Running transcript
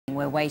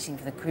we're waiting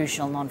for the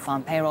crucial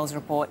non-farm payrolls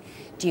report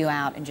due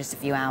out in just a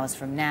few hours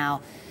from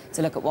now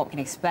to look at what we can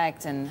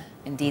expect and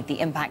indeed the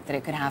impact that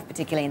it could have,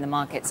 particularly in the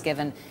markets,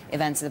 given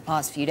events of the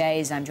past few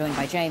days. I'm joined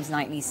by James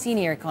Knightley,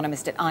 senior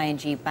economist at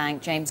ING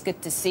Bank. James,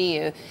 good to see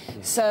you.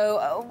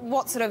 So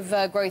what sort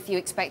of growth are you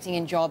expecting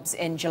in jobs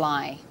in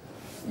July?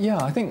 Yeah,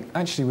 I think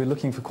actually we're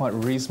looking for quite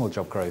reasonable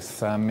job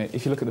growth.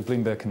 If you look at the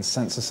Bloomberg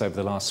consensus over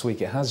the last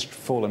week, it has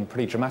fallen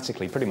pretty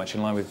dramatically, pretty much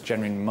in line with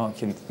genuine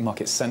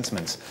market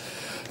sentiment.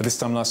 At this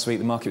time last week,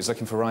 the market was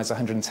looking for a rise of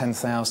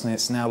 110,000.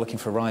 It's now looking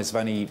for a rise of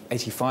only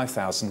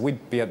 85,000.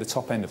 We'd be at the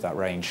top end of that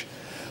range.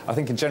 I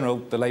think in general,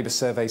 the labour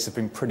surveys have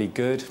been pretty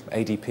good.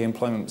 ADP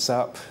employment's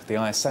up.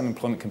 The ISM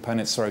employment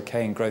components are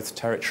OK in growth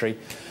territory.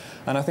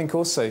 And I think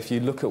also, if you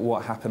look at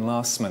what happened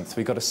last month,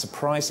 we got a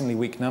surprisingly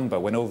weak number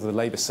when all the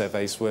labour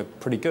surveys were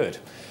pretty good.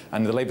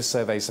 And the labour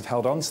surveys have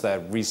held on to their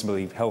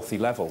reasonably healthy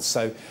levels.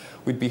 So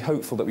we'd be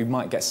hopeful that we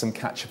might get some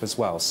catch-up as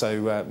well.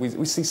 So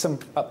we see some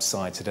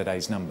upside to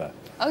today's number.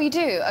 Oh, you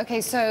do?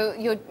 OK, so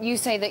you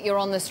say that you're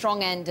on the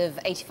strong end of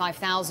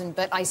 85,000,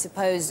 but I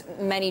suppose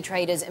many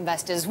traders,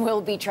 investors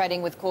will be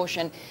treading with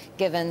caution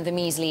given the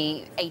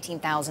measly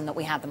 18,000 that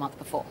we had the month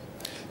before.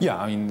 Yeah,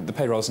 I mean, the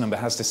payrolls number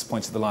has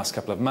disappointed the last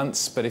couple of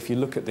months, but if you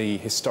look at the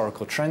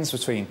historical trends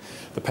between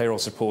the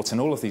payrolls report and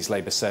all of these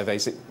labour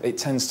surveys, it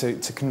tends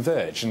to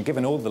converge. And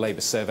given all the labour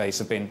surveys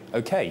have been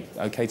OK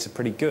to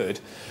pretty good,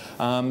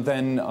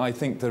 then I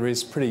think there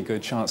is pretty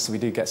good chance that we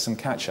do get some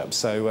catch-up.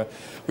 So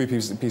we've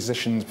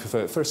positioned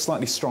for a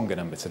slightly stronger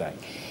number today.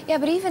 Yeah,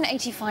 but even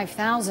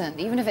 85,000,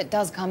 even if it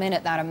does come in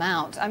at that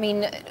amount, I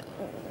mean,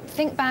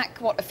 think back,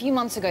 what, a few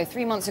months ago,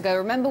 3 months ago,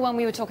 remember when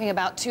we were talking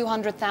about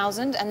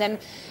 200,000? And then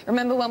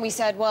remember when we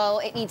said, well,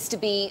 it needs to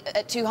be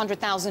at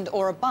 200,000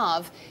 or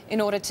above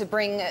in order to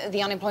bring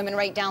the unemployment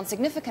rate down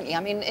significantly? I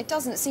mean, it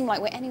doesn't seem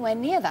like we're anywhere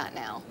near that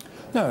now.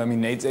 No, I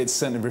mean, it's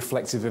certainly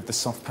reflective of the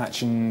soft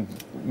patch in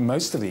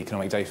most of the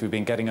economic data we've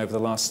been getting over the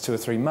last 2 or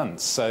 3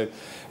 months. So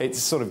it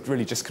sort of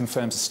really just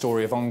confirms a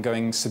story of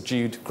ongoing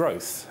subdued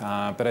growth.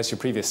 But as your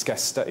previous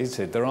guest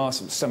stated, there are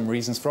some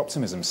reasons for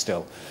optimism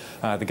still.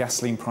 The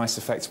gasoline price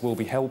effect will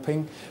be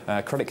helping.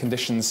 Credit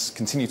conditions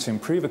continue to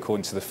improve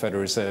according to the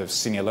Federal Reserve's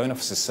Senior Loan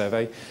Officers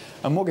Survey.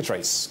 And mortgage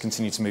rates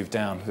continue to move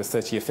down. The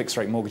 30-year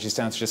fixed-rate mortgage is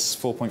down to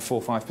just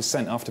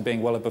 4.45% after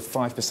being well above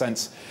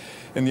 5%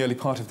 in the early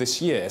part of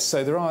this year.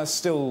 So there are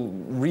still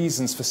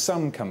reasons for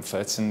some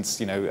comfort, and,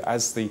 you know,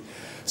 as the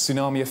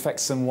tsunami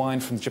effects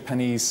unwind from the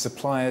Japanese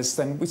suppliers,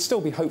 then we'd still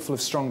be hopeful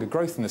of stronger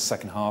growth in the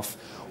second half,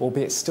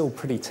 albeit still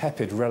pretty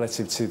tepid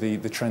relative to the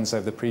trends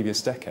over the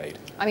previous decade.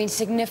 I mean,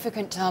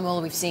 significant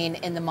turmoil we've seen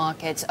in the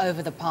markets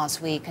over the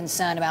past week,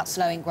 concern about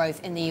slowing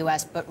growth in the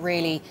US, but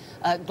really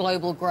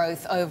global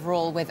growth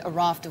overall with a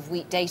raft of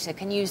weak data.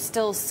 Can you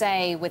still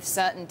say with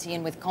certainty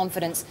and with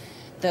confidence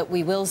that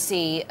we will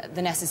see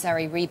the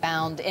necessary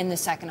rebound in the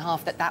second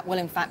half, that will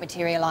in fact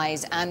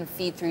materialise and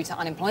feed through to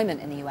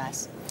unemployment in the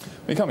US?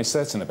 We can't be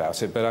certain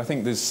about it, but I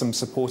think there's some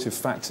supportive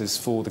factors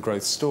for the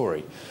growth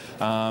story.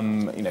 You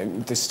know,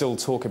 there's still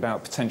talk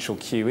about potential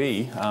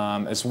QE,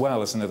 as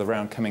well as another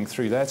round coming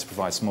through there to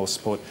provide some more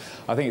support.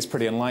 I think it's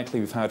pretty unlikely.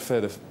 We've had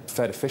further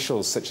Fed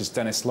officials, such as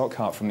Dennis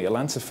Lockhart from the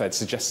Atlanta Fed,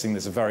 suggesting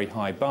there's a very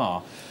high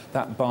bar.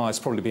 That bar has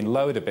probably been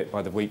lowered a bit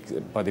by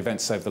the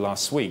events over the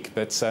last week,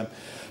 but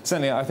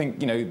certainly I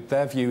think, you know,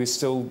 their view is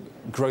still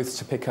growth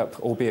to pick up,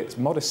 albeit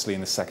modestly,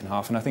 in the second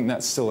half, and I think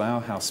that's still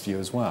our house view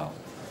as well.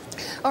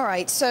 All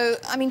right, so,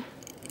 I mean,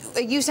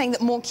 are you saying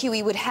that more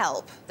QE would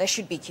help? There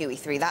should be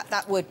QE3.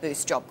 That would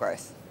boost job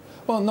growth.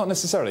 Well, not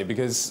necessarily,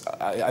 because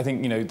I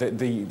think, you know,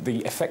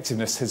 the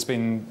effectiveness has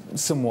been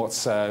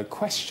somewhat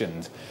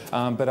questioned.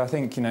 But I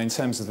think, you know, in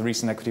terms of the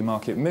recent equity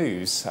market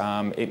moves,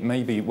 it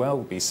may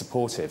be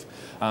supportive.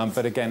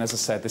 But again, as I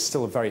said, there's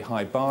still a very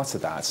high bar to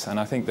that. And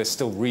I think there's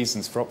still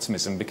reasons for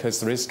optimism,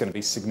 because there is going to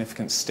be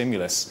significant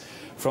stimulus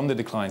from the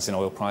declines in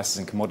oil prices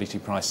and commodity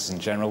prices in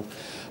general,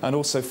 and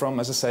also from,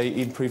 as I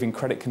say, improving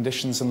credit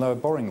conditions and lower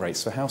borrowing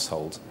rates for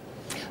households.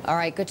 All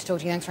right, good to talk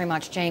to you. Thanks very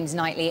much, James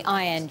Knightley,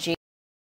 ING.